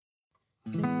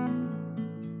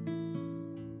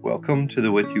Welcome to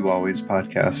the With You Always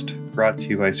podcast, brought to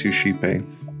you by Suscipe,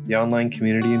 the online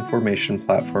community and formation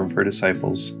platform for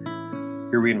disciples.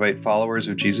 Here we invite followers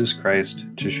of Jesus Christ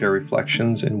to share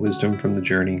reflections and wisdom from the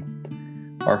journey.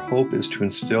 Our hope is to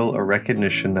instill a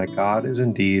recognition that God is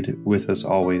indeed with us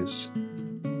always.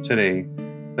 Today,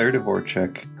 Claire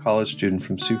Dvorak, college student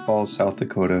from Sioux Falls, South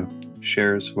Dakota,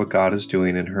 shares what God is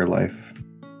doing in her life.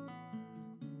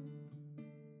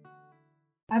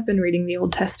 I've been reading the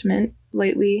Old Testament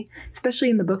lately, especially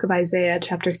in the book of Isaiah,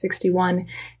 chapter 61,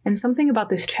 and something about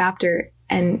this chapter,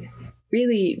 and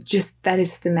really just that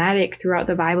is thematic throughout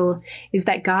the Bible, is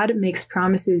that God makes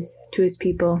promises to his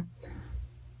people.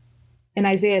 In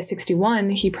Isaiah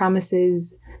 61, he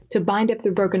promises to bind up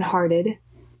the brokenhearted,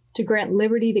 to grant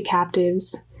liberty to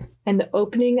captives, and the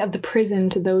opening of the prison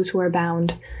to those who are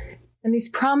bound. And these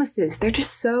promises, they're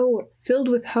just so filled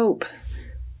with hope.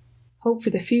 Hope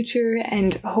for the future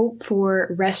and hope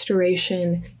for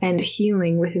restoration and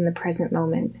healing within the present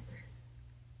moment.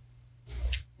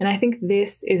 And I think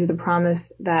this is the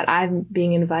promise that I'm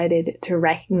being invited to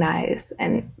recognize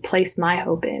and place my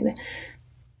hope in,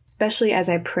 especially as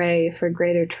I pray for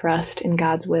greater trust in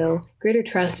God's will, greater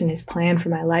trust in his plan for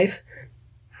my life.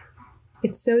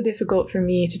 It's so difficult for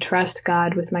me to trust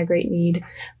God with my great need,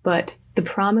 but the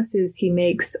promises he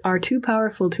makes are too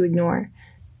powerful to ignore.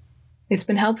 It's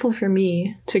been helpful for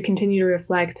me to continue to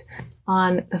reflect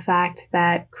on the fact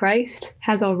that Christ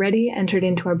has already entered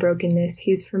into our brokenness.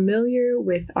 He's familiar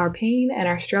with our pain and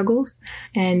our struggles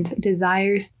and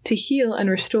desires to heal and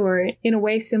restore in a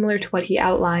way similar to what he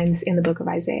outlines in the book of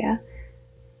Isaiah.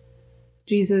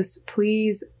 Jesus,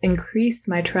 please increase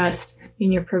my trust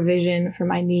in your provision for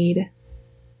my need.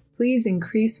 Please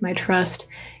increase my trust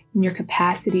in your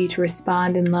capacity to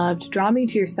respond in love, to draw me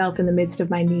to yourself in the midst of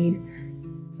my need.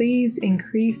 Please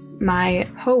increase my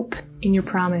hope in your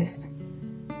promise.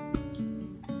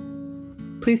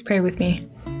 Please pray with me.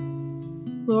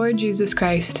 Lord Jesus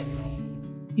Christ,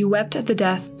 you wept at the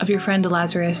death of your friend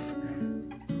Lazarus.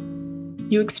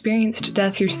 You experienced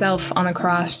death yourself on the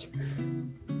cross.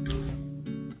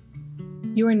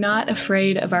 You are not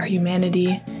afraid of our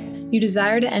humanity. You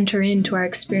desire to enter into our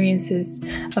experiences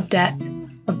of death,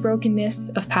 of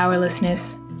brokenness, of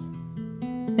powerlessness,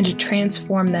 and to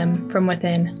transform them from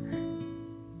within.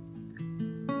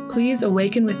 Please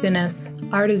awaken within us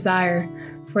our desire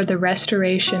for the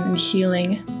restoration and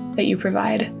healing that you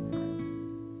provide.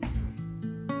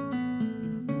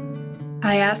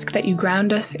 I ask that you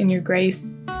ground us in your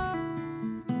grace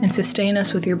and sustain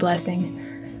us with your blessing.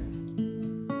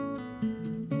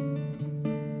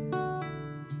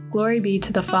 Glory be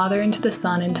to the Father, and to the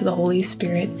Son, and to the Holy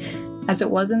Spirit, as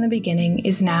it was in the beginning,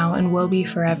 is now, and will be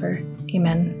forever.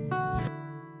 Amen.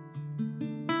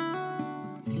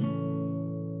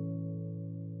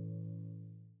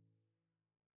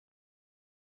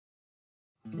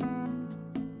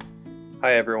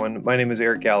 Hi everyone, my name is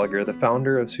Eric Gallagher, the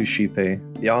founder of Suscipe,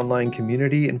 the online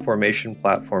community and formation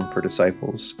platform for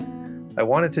disciples. I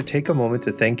wanted to take a moment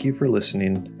to thank you for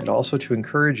listening and also to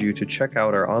encourage you to check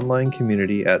out our online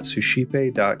community at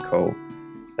suscipe.co.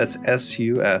 That's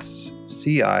suscipe.co.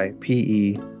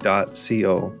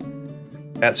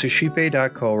 At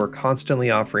suscipe.co, we're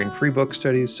constantly offering free book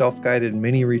studies, self-guided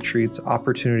mini retreats,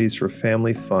 opportunities for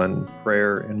family fun,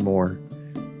 prayer, and more.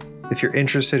 If you're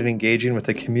interested in engaging with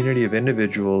a community of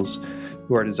individuals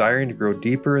who are desiring to grow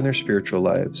deeper in their spiritual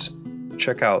lives,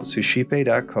 check out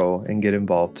suscipe.co and get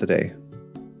involved today.